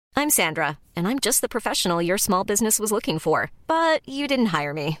I'm Sandra, and I'm just the professional your small business was looking for. But you didn't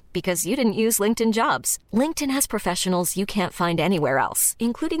hire me because you didn't use LinkedIn Jobs. LinkedIn has professionals you can't find anywhere else,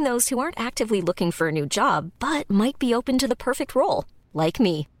 including those who aren't actively looking for a new job, but might be open to the perfect role, like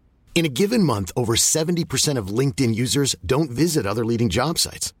me. In a given month, over 70% of LinkedIn users don't visit other leading job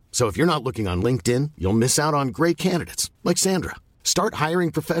sites. So if you're not looking on LinkedIn, you'll miss out on great candidates like Sandra. Start hiring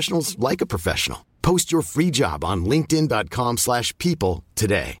professionals like a professional. Post your free job on linkedin.com/people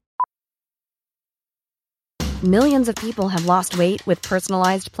today. Millions of people have lost weight with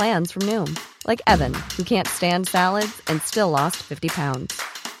personalized plans from Noom. Like Evan, who can't stand salads and still lost 50 pounds.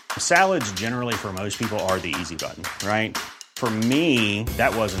 Salads generally for most people are the easy button, right? For me,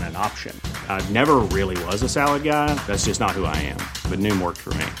 that wasn't an option. I never really was a salad guy. That's just not who I am. But Noom worked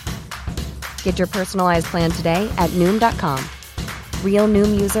for me. Get your personalized plan today at Noom.com. Real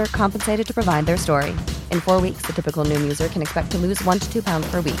Noom user compensated to provide their story. In 4 weeks, the typical Noom user can expect to lose 1 to 2 pounds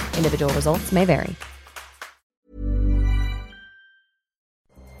per week. Individual results may vary.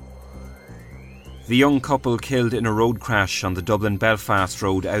 The young couple killed in a road crash on the Dublin-Belfast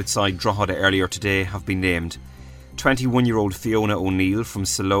road outside Drogheda earlier today have been named. 21-year-old Fiona O'Neill from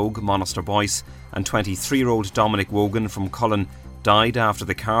Silogue, Monaster Boyce, and 23-year-old Dominic Wogan from Cullen died after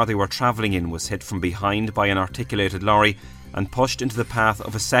the car they were travelling in was hit from behind by an articulated lorry and pushed into the path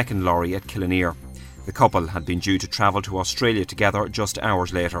of a second lorry at Killinear. The couple had been due to travel to Australia together just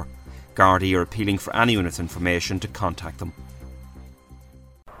hours later. Gardaí are appealing for anyone with information to contact them.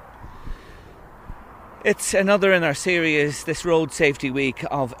 It's another in our series, this Road Safety Week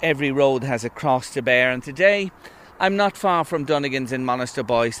of Every Road Has a Cross to Bear, and today I'm not far from Dunnigan's in Monaster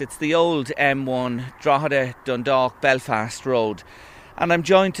Boyce. It's the old M1 Drogheda, Dundalk, Belfast road, and I'm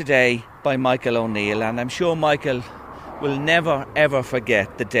joined today by Michael O'Neill, and I'm sure Michael will never ever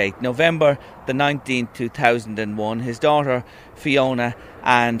forget the date, November the 19th, 2001. His daughter Fiona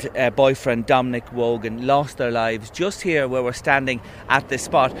and boyfriend Dominic Wogan lost their lives just here where we're standing at this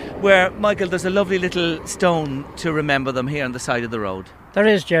spot, where, Michael, there's a lovely little stone to remember them here on the side of the road. There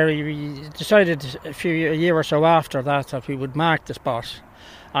is, Jerry. We decided a year or so after that we would mark the spot.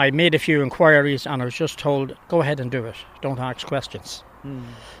 I made a few inquiries and I was just told, go ahead and do it, don't ask questions.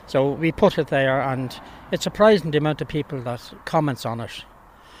 So we put it there, and it's surprising the amount of people that comments on it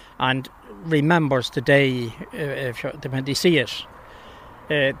and remembers the day when they see it.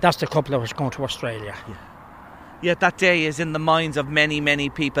 That's the couple that was going to Australia. Yeah, that day is in the minds of many, many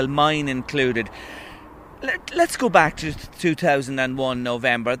people, mine included. Let's go back to 2001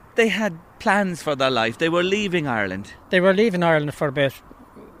 November. They had plans for their life. They were leaving Ireland. They were leaving Ireland for about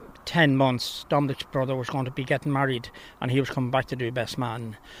 10 months. Dominic's brother was going to be getting married and he was coming back to do best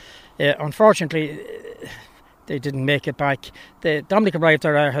man. Unfortunately, they didn't make it back. Dominic arrived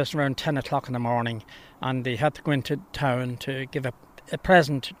at our house around 10 o'clock in the morning, and they had to go into town to give a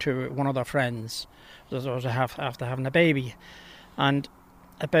present to one of their friends. There was after having a baby. And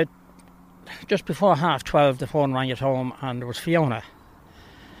about just before 12:30, the phone rang at home, and there was Fiona.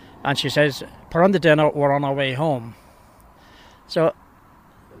 And she says, put on the dinner, we're on our way home. So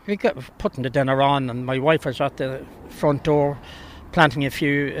we got putting the dinner on, and my wife was at the front door planting a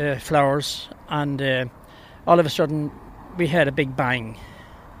few flowers, and all of a sudden we heard a big bang.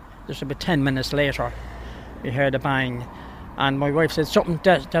 Just about 10 minutes later we heard a bang, and my wife said something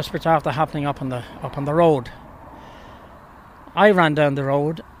desperate after happening up on the road. I ran down the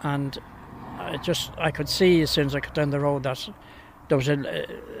road, and I could see as soon as I got down the road that there was a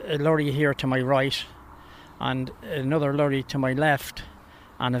lorry here to my right and another lorry to my left,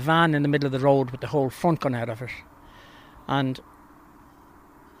 and a van in the middle of the road with the whole front gone out of it. And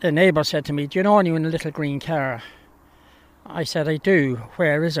a neighbour said to me, do you know anyone in a little green car? I said, I do.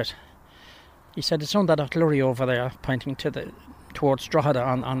 Where is it? He said, it's under that lorry over there, pointing towards Drogheda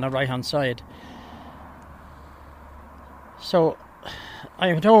on the right hand side. So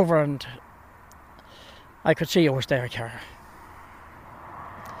I went over and I could see it was their car.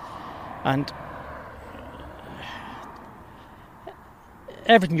 And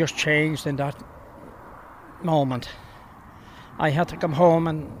everything just changed in that moment. I had to come home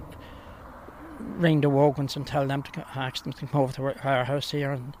and ring the Wogans and tell them to ask them to come over to our house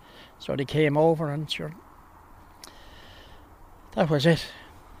here, and so they came over, and sure, that was it.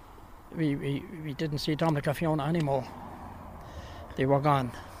 We didn't see Dominic or Fiona anymore. They were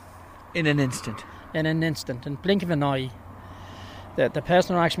gone. In an instant. In blink of an eye. The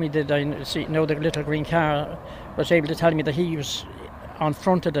person who asked me did I know the little green car was able to tell me that he was on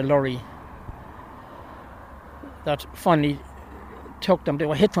front of the lorry that finally took them. They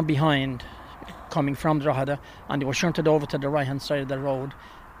were hit from behind coming from Drogheda, and they were shunted over to the right hand side of the road,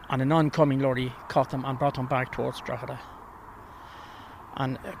 and an oncoming lorry caught them and brought them back towards Drogheda.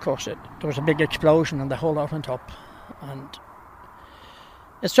 And of course there was a big explosion and the whole lot went up. And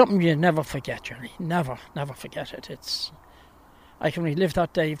it's something you never forget, Jerry. Never forget it. I can relive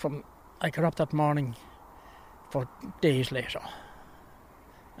that day I got up that morning for days later.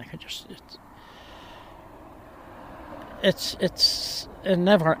 I could just... It's a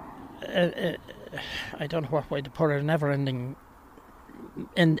never... I don't know what way to put it, never-ending...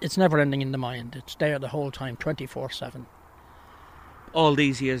 It's never-ending in the mind. It's there the whole time, 24/7. All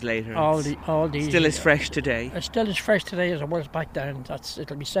these years later. All these still years. as fresh today. It's still as fresh today as it was back then.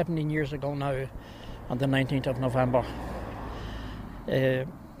 It'll be 17 years ago now, on the 19th of November.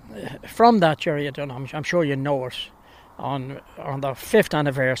 From that, Jerry, I don't know, I'm sure you know it, on the 5th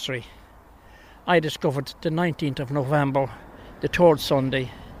anniversary, I discovered the 19th of November, the third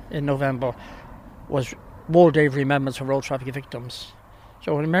Sunday in November, was World Day of Remembrance for Road Traffic Victims.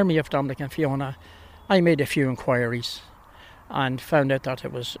 So in memory of Dominic and Fiona, I made a few inquiries and found out that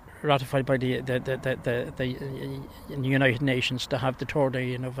it was ratified by the United Nations to have the third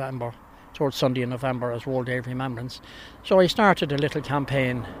Sunday in November as World Day of Remembrance. So I started a little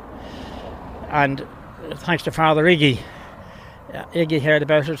campaign, and thanks to Father Iggy heard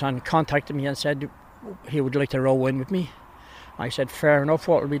about it and contacted me and said he would like to row in with me. I said, fair enough,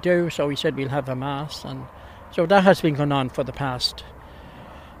 what will we do? So he said, we'll have a mass. And so that has been going on for the past,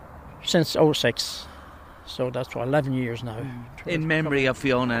 since 2006. So that's for 11 years now. In memory of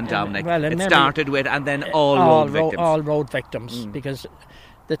Fiona and Dominic. It started with, and then all road victims. All road victims, because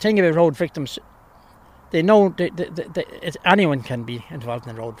the thing about road victims, they know anyone can be involved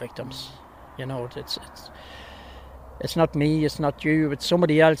in road victims. You know, it's not me, it's not you, it's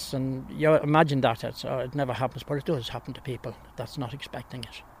somebody else, and you imagine that it never happens, but it does happen to people that's not expecting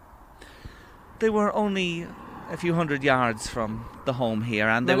it. They were only a few hundred yards from the home here,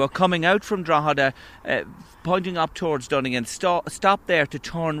 and they were coming out from Drogheda, pointing up towards Donegal, stopped there to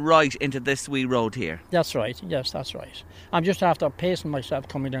turn right into this wee road here. That's right, yes, that's right. I'm just after pacing myself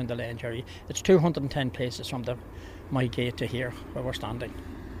coming down the lane, Jerry. It's 210 paces from my gate to here, where we're standing.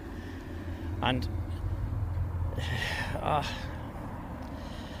 And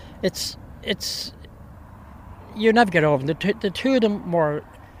it's you never get over them. The two of them were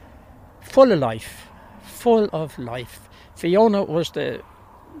full of life. Fiona was they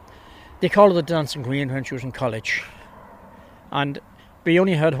called her the Dancing Queen when she was in college, and we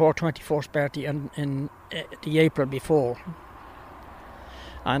only had her 24th birthday in the April before,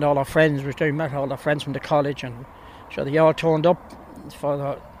 and all our friends met all our friends from the college, and so they all turned up for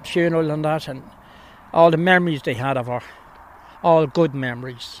the funeral and that, and all the memories they had of her, all good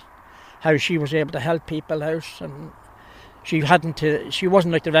memories, how she was able to help people out, and she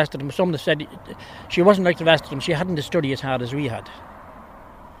wasn't like the rest of them. Some said she wasn't like the rest of them. She hadn't to study as hard as we had.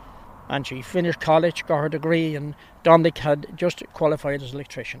 And she finished college, got her degree, and Dominic had just qualified as an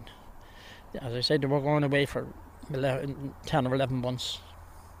electrician. As I said, they were going away for 10 or 11 months.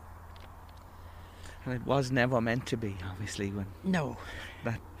 And it was never meant to be, obviously, when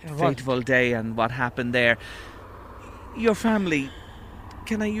that It fateful day and what happened there. Your family,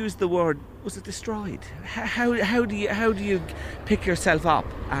 can I use the word, was it destroyed? How do you pick yourself up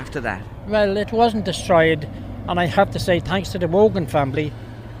after that? Well, it wasn't destroyed, and I have to say, thanks to the Wogan family,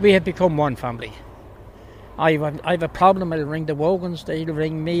 we have become one family. I have a problem, I'll ring the Wogans, they'll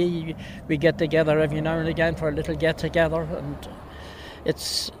ring me, we get together every now and again for a little get together, and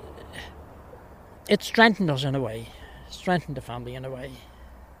it's strengthened us in a way, strengthened the family in a way.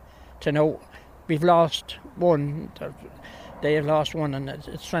 To know we've lost one, they have lost one, and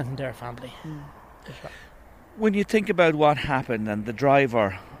it's strengthened their family. When you think about what happened and the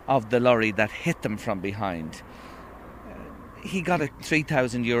driver of the lorry that hit them from behind, he got a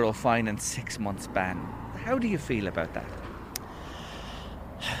 €3,000 fine and 6 months ban. How do you feel about that?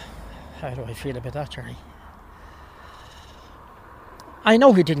 How do I feel about that, Jerry? I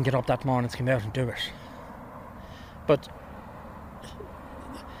know he didn't get up that morning to come out and do it, but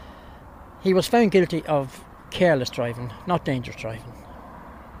he was found guilty of careless driving, not dangerous driving.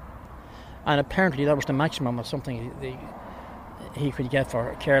 And apparently that was the maximum of something he could get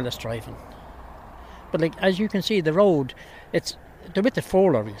for careless driving. But as you can see, the road, they're with the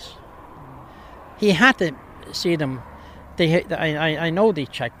 4 lorries. He had to see them. I know they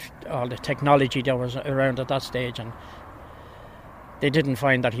checked all the technology that was around at that stage, and they didn't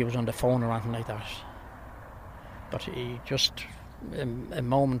find that he was on the phone or anything like that. But he just, a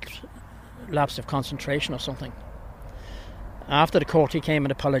moment lapse of concentration or something. After the court, he came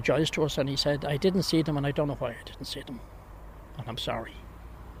and apologised to us, and he said, I didn't see them, and I don't know why I didn't see them, and I'm sorry.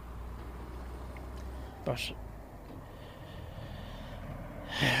 But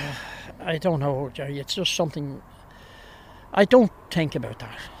I don't know, Jerry, it's just something I don't think about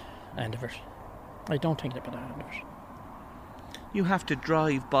that end of it. I don't think about that end of it. You have to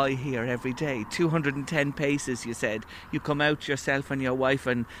drive by here every day, 210 paces, you said. You come out yourself and your wife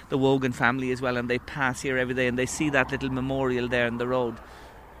and the Wogan family as well, and they pass here every day and they see that little memorial there in the road.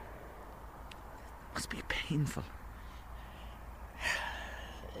 It must be painful.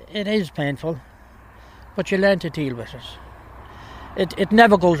 It is painful, but you learn to deal with it. It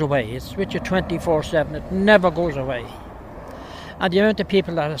never goes away. It's with you 24/7. It never goes away. And the amount of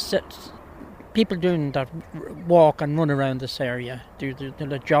people that are people doing that walk and run around this area, do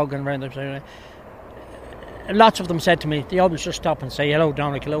the jogging around this area. Lots of them said to me, they always just stop and say, hello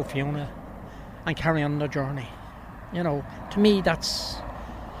Dominic, hello Fiona, and carry on their journey. You know, to me it's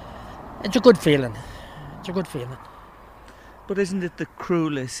a good feeling. It's a good feeling. But isn't it the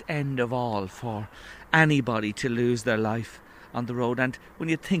cruelest end of all for anybody to lose their life on the road? And when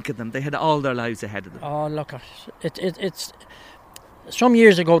you think of them, they had all their lives ahead of them. Oh, look, it's... Some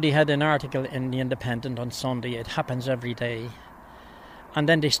years ago they had an article in The Independent on Sunday, it happens every day, and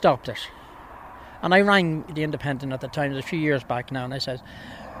then they stopped it. And I rang The Independent at the time, it was a few years back now, and I said,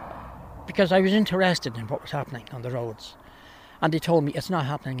 because I was interested in what was happening on the roads, and they told me it's not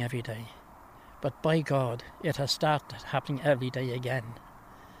happening every day, but by God, it has started happening every day again.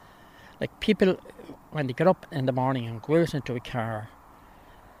 Like people, when they get up in the morning and go out into a car,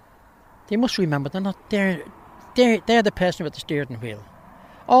 they must remember they're not there. They're the person with the steering wheel.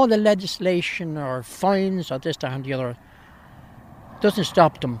 All the legislation or fines or this, that and the other doesn't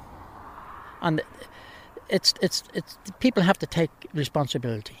stop them. And it's people have to take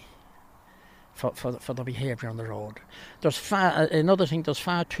responsibility for their behaviour on the road. There's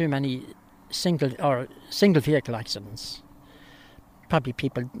far too many single vehicle accidents. Probably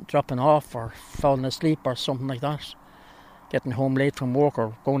people dropping off or falling asleep or something like that, getting home late from work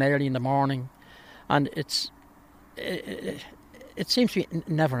or going early in the morning, and it seems to be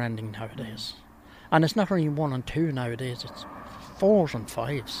never ending nowadays. And it's not only 1 and 2 nowadays, it's 4s and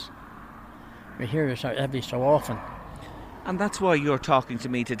 5s. We hear it every so often. And that's why you're talking to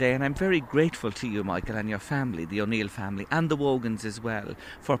me today, and I'm very grateful to you, Michael, and your family, the O'Neill family, and the Wogans as well,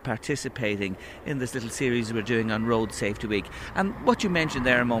 for participating in this little series we're doing on Road Safety Week. And what you mentioned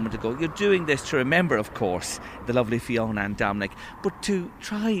there a moment ago, you're doing this to remember, of course, the lovely Fiona and Dominic, but to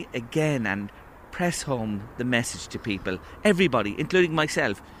try again and press home the message to people, everybody, including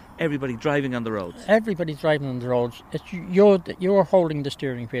myself, everybody driving on the roads. Everybody's driving on the roads. It's you're holding the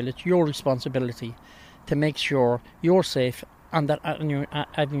steering wheel. It's your responsibility to make sure you're safe and that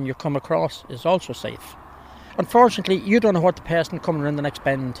anyone you come across is also safe. Unfortunately, you don't know what the person coming around the next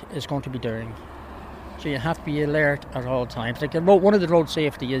bend is going to be doing. So you have to be alert at all times. Like one of the road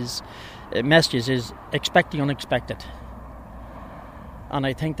safety messages is expect the unexpected. And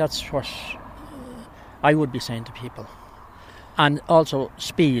I think that's what I would be saying to people. And also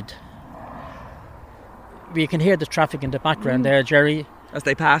speed. We can hear the traffic in the background there, Jerry. As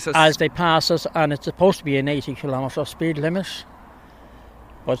they pass us. And it's supposed to be an 80 kilometre speed limit.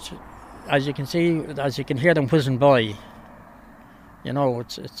 But as you can see, as you can hear them whizzing by, you know,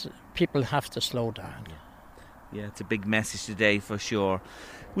 it's people have to slow down. Yeah, it's a big message today for sure.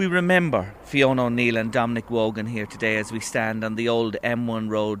 We remember Fiona O'Neill and Dominic Wogan here today as we stand on the old M1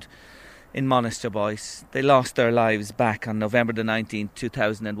 road in Monasterboice. They lost their lives back on November the 19th,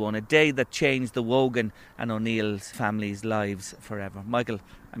 2001, a day that changed the Wogan and O'Neill's families' lives forever. Michael,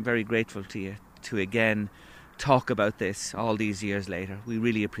 I'm very grateful to you to again talk about this all these years later. We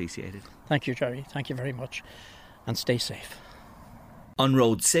really appreciate it. Thank you, Jerry. Thank you very much. And stay safe. On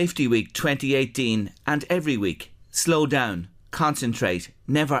Road Safety Week 2018 and every week, slow down, concentrate,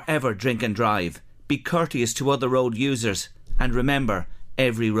 never ever drink and drive, be courteous to other road users, and remember,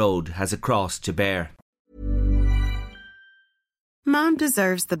 every road has a cross to bear. Mom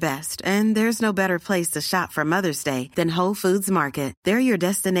deserves the best, and there's no better place to shop for Mother's Day than Whole Foods Market. They're your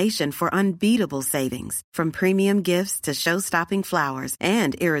destination for unbeatable savings, from premium gifts to show-stopping flowers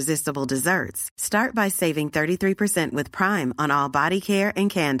and irresistible desserts. Start by saving 33% with Prime on all body care and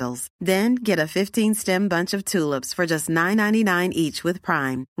candles. Then get a 15-stem bunch of tulips for just $9.99 each with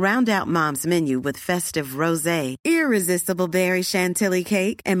Prime. Round out Mom's menu with festive rosé, irresistible berry chantilly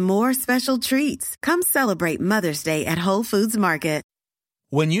cake, and more special treats. Come celebrate Mother's Day at Whole Foods Market.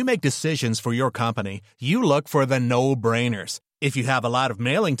 When you make decisions for your company, you look for the no-brainers. If you have a lot of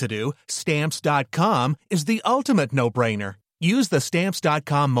mailing to do, Stamps.com is the ultimate no-brainer. Use the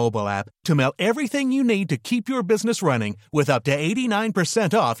Stamps.com mobile app to mail everything you need to keep your business running with up to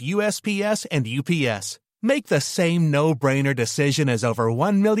 89% off USPS and UPS. Make the same no-brainer decision as over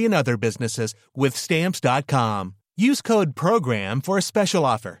 1 million other businesses with Stamps.com. Use code PROGRAM for a special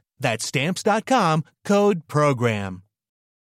offer. That's Stamps.com, code PROGRAM.